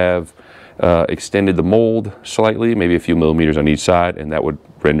should have extended the mold slightly, maybe a few millimeters on each side, and that would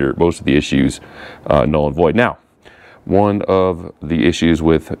render most of the issues null and void. Now, one of the issues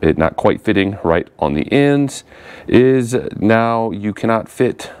with it not quite fitting right on the ends is now you cannot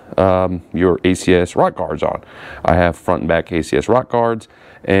fit your ACS rock guards on. I have front and back ACS rock guards,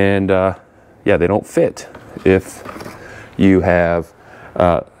 and yeah, they don't fit if you have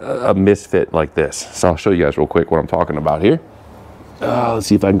a misfit like this. So I'll show you guys real quick what I'm talking about here. Let's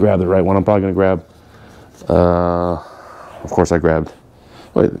see if I can grab the right one. I'm probably gonna grab, of course I grabbed,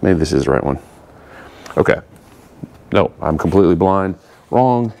 wait, maybe this is the right one. Okay, no, I'm completely blind,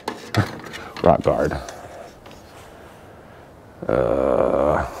 wrong, rock guard.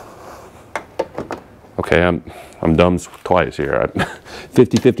 Okay, I'm dumb twice here.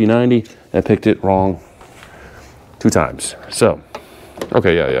 50, 50, 90, I picked it wrong 2 times. So,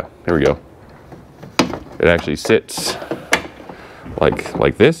 okay, yeah, here we go. It actually sits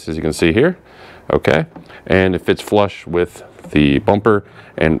like this, as you can see here, okay? And it fits flush with the bumper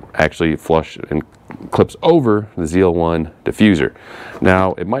and actually flush and clips over the ZL1 diffuser.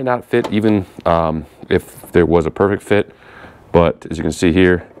 Now, it might not fit even if there was a perfect fit, but as you can see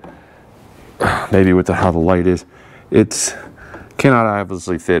here, maybe with how the light is, it cannot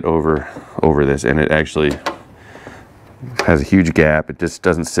obviously fit over this, and it actually has a huge gap. It just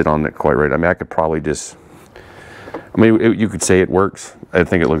doesn't sit on it quite right. I mean, I could probably just, you could say it works. I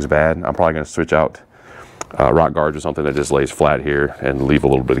think it looks bad. I'm probably going to switch out rock guards or something that just lays flat here and leave a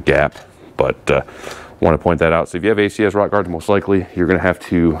little bit of gap. But want to point that out. So if you have ACS rock guards, most likely you're going to have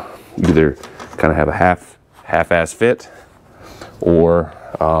to either kind of have a half-ass fit or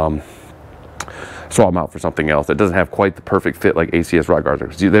swap them out for something else that doesn't have quite the perfect fit like ACS rock guards are,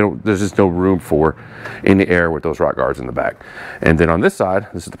 because there's just no room for any air with those rock guards in the back. And then on this side,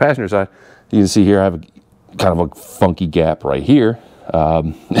 this is the passenger side, you can see here I have a kind of a funky gap right here.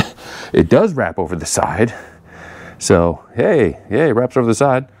 It does wrap over the side, so hey, it wraps over the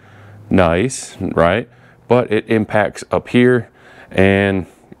side, nice, right? But it impacts up here, and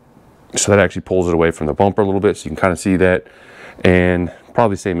so that actually pulls it away from the bumper a little bit, so you can kind of see that. and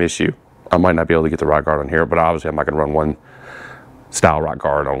probably the same issue. I might not be able to get the rock guard on here, but obviously I'm not going to run one style rock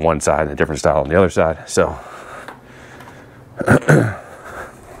guard on one side and a different style on the other side. So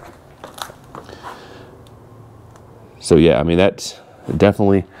so yeah, I mean, that's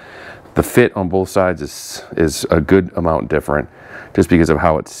definitely, the fit on both sides is a good amount different just because of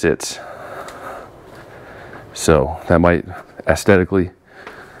how it sits. So that might aesthetically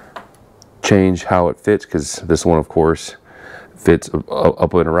change how it fits, because this one of course fits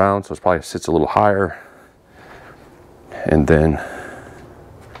up and around, so it probably sits a little higher, and then,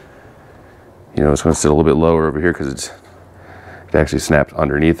 you know, it's going to sit a little bit lower over here because it actually snaps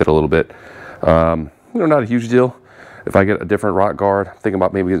underneath it a little bit. You know, not a huge deal. If I get a different rock guard, I'm thinking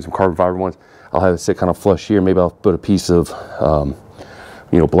about maybe getting some carbon fiber ones. I'll have it sit kind of flush here. Maybe I'll put a piece of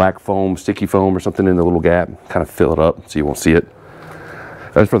you know, black foam, sticky foam or something in the little gap, kind of fill it up so you won't see it.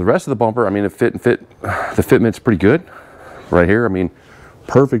 As for the rest of the bumper, I mean, the fitment's pretty good right here. I mean,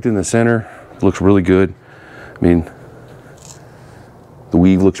 perfect in the center, looks really good. I mean, the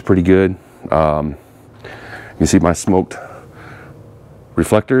weave looks pretty good. You can see my smoked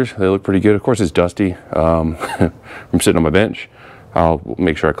reflectors, they look pretty good. Of course, it's dusty from sitting on my bench. I'll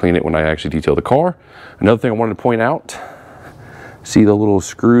make sure I clean it when I actually detail the car. Another thing I wanted to point out, see the little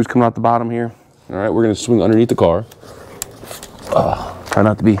screws coming out the bottom here? All right, we're gonna swing underneath the car. Try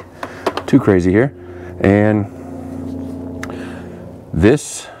not to be too crazy here. And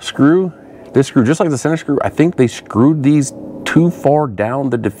this screw, just like the center screw, I think they screwed these too far down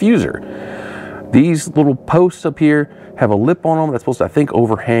the diffuser. These little posts up here have a lip on them that's supposed to, I think,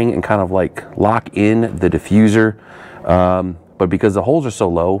 overhang and kind of like lock in the diffuser. But because the holes are so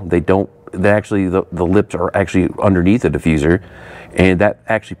low, the lips are actually underneath the diffuser, and that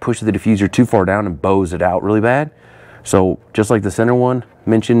actually pushes the diffuser too far down and bows it out really bad. So just like the center one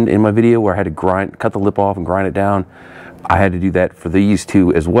mentioned in my video where I had to cut the lip off and grind it down, I had to do that for these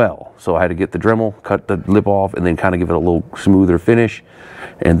two as well. So I had to get the Dremel, cut the lip off, and then kind of give it a little smoother finish.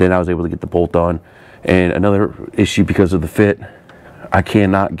 And then I was able to get the bolt on. And another issue because of the fit, I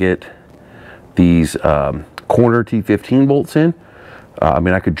cannot get these corner T15 bolts in. I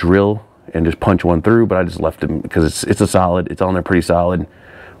mean, I could drill and just punch one through, but I just left them because it's a solid, it's on there pretty solid.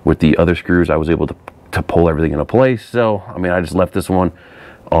 With the other screws, I was able to pull everything into place. So, I mean, I just left this one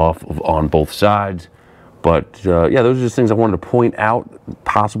off on both sides. But yeah, those are just things I wanted to point out,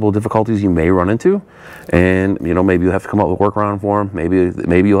 possible difficulties you may run into. And, you know, maybe you'll have to come up with a workaround for them.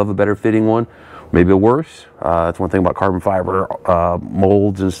 Maybe you'll have a better fitting one, maybe a worse. That's one thing about carbon fiber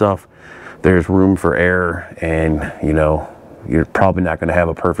molds and stuff. There's room for error, and, you know, you're probably not going to have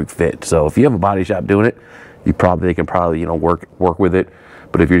a perfect fit. So if you have a body shop doing it, they can probably, you know, work with it.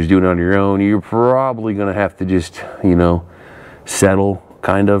 But if you're just doing it on your own, you're probably going to have to just, you know, settle,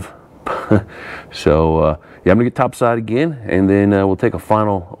 kind of. So, yeah, I'm going to get topside again, and then we'll take a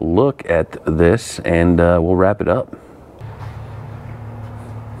final look at this, and we'll wrap it up.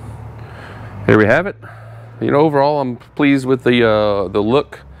 Here we have it. You know, overall, I'm pleased with the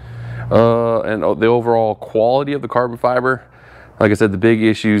look and the overall quality of the carbon fiber. Like I said, the big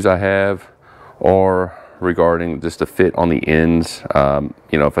issues I have are regarding just the fit on the ends.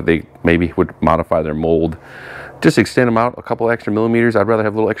 You know, if they maybe would modify their mold, just extend them out a couple extra millimeters. I'd rather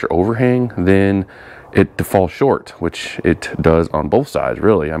have a little extra overhang than it to fall short, which it does on both sides,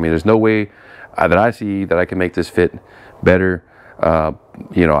 really. I mean, there's no way that I see that I can make this fit better.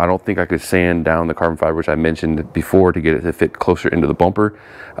 You know, I don't think I could sand down the carbon fiber, which I mentioned before, to get it to fit closer into the bumper,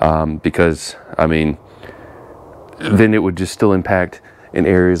 because, I mean, then it would just still impact in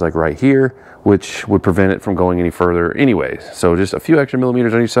areas like right here, which would prevent it from going any further anyways. So just a few extra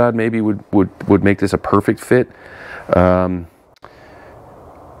millimeters on each side maybe would make this a perfect fit.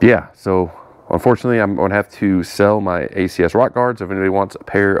 Yeah, so unfortunately I'm going to have to sell my ACS rock guards. If anybody wants a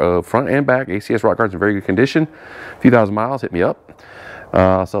pair of front and back ACS rock guards in very good condition, a few thousand miles, hit me up.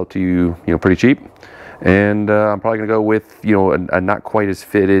 I'll sell it to you, you know, pretty cheap. And I'm probably going to go with, you know, a not quite as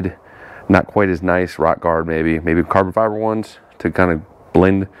fitted, not quite as nice rock guard, maybe carbon fiber ones to kind of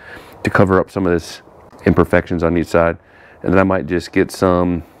blend, to cover up some of this imperfections on each side. And then I might just get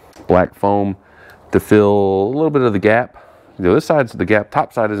some black foam to fill a little bit of the gap. The other side's the gap,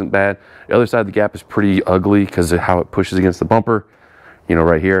 top side isn't bad. The other side of the gap is pretty ugly because of how it pushes against the bumper. You know,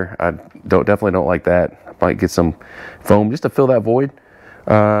 right here, I definitely don't like that. I might get some foam just to fill that void.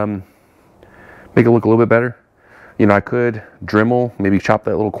 Make it look a little bit better. You know, I could Dremel, maybe chop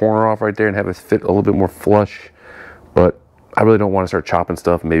that little corner off right there and have it fit a little bit more flush, but I really don't want to start chopping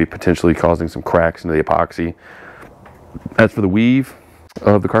stuff and maybe potentially causing some cracks into the epoxy. As for the weave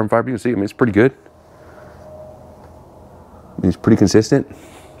of the carbon fiber, you can see, I mean, it's pretty good. It's pretty consistent.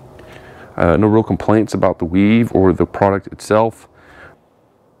 No real complaints about the weave or the product itself.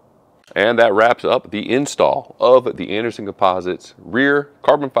 And that wraps up the install of the Anderson Composites rear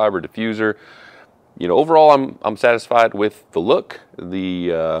carbon fiber diffuser. You know, overall, I'm satisfied with the look,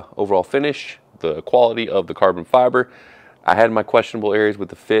 the overall finish, the quality of the carbon fiber. I had my questionable areas with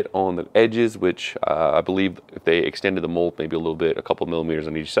the fit on the edges, which I believe if they extended the mold maybe a little bit, a couple millimeters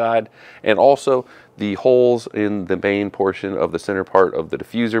on each side. And also the holes in the main portion of the center part of the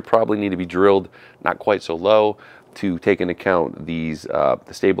diffuser probably need to be drilled not quite so low to take into account these the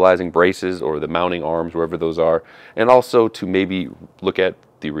stabilizing braces or the mounting arms, wherever those are. And also to maybe look at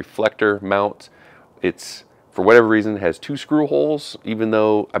the reflector mount. It's, for whatever reason, has 2 screw holes, even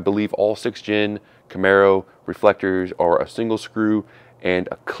though I believe all 6th gen Camaro reflectors are a single screw and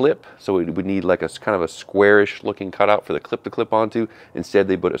a clip, so it would need like a kind of a squarish looking cutout for the clip to clip onto. Instead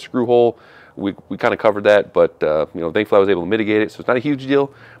they put a screw hole. We kind of covered that, but you know, thankfully I was able to mitigate it, so it's not a huge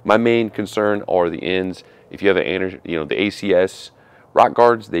deal. My main concern are the ends. If you have an, you know, the ACS rock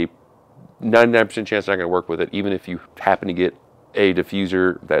guards, they 99% chance they're not going to work with it. Even if you happen to get a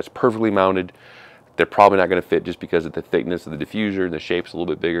diffuser that's perfectly mounted, they're probably not going to fit just because of the thickness of the diffuser and the shape's a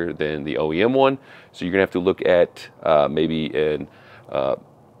little bit bigger than the OEM one. So you're going to have to look at maybe an a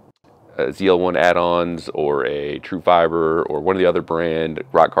ZL1 add-ons or a True Fiber or one of the other brand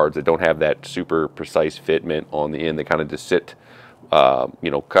rock cards that don't have that super precise fitment on the end. They kind of just sit,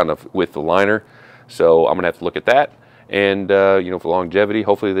 you know, kind of with the liner. So I'm going to have to look at that. And, you know, for longevity,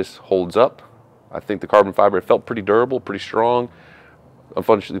 hopefully this holds up. I think the carbon fiber, it felt pretty durable, pretty strong.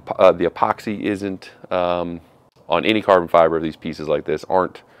 Unfortunately, the epoxy isn't on any carbon fiber of these pieces like this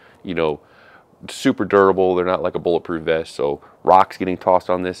aren't, you know, super durable. They're not like a bulletproof vest. So rocks getting tossed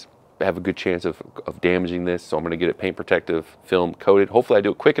on this have a good chance of damaging this. So I'm going to get it paint protective film coated. Hopefully I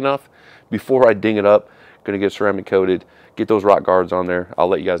do it quick enough before I ding it up. Going to get ceramic coated, get those rock guards on there. I'll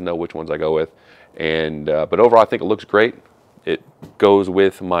let you guys know which ones I go with. And but overall I think it looks great. It goes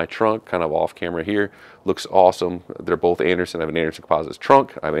with my trunk, kind of off camera here. Looks awesome. They're both Anderson. I have an Anderson Composites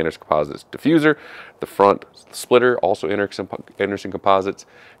trunk. I have an Anderson Composites diffuser. The front splitter, also Anderson Composites.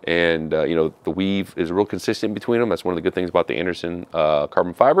 And, you know, the weave is real consistent between them. That's one of the good things about the Anderson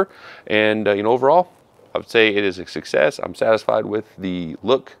carbon fiber. And, you know, overall, I would say it is a success. I'm satisfied with the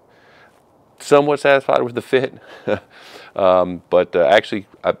look, somewhat satisfied with the fit. Actually,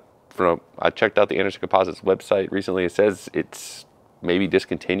 I checked out the Anderson Composites website recently. It says it's maybe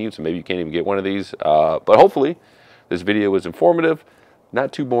discontinued, so maybe you can't even get one of these. But hopefully this video was informative,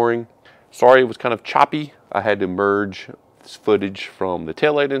 not too boring. Sorry it was kind of choppy. I had to merge this footage from the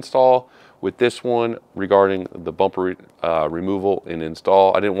taillight install with this one regarding the bumper removal and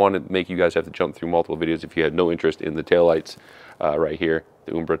install. I didn't want to make you guys have to jump through multiple videos if you had no interest in the taillights right here,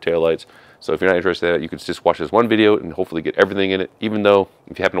 the Umbra taillights. So if you're not interested in that, you could just watch this one video and hopefully get everything in it. Even though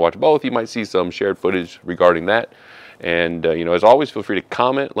if you happen to watch both, you might see some shared footage regarding that. And you know, as always, feel free to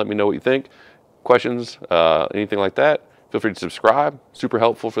comment. Let me know what you think. Questions, anything like that. Feel free to subscribe. Super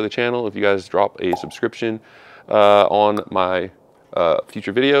helpful for the channel if you guys drop a subscription on my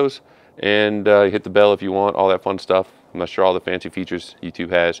future videos. And hit the bell if you want, all that fun stuff. I'm not sure all the fancy features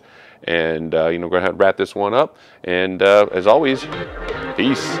YouTube has. And you know, go ahead and wrap this one up. And as always,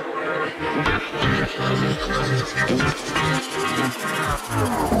 peace.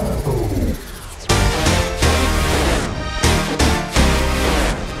 Oh.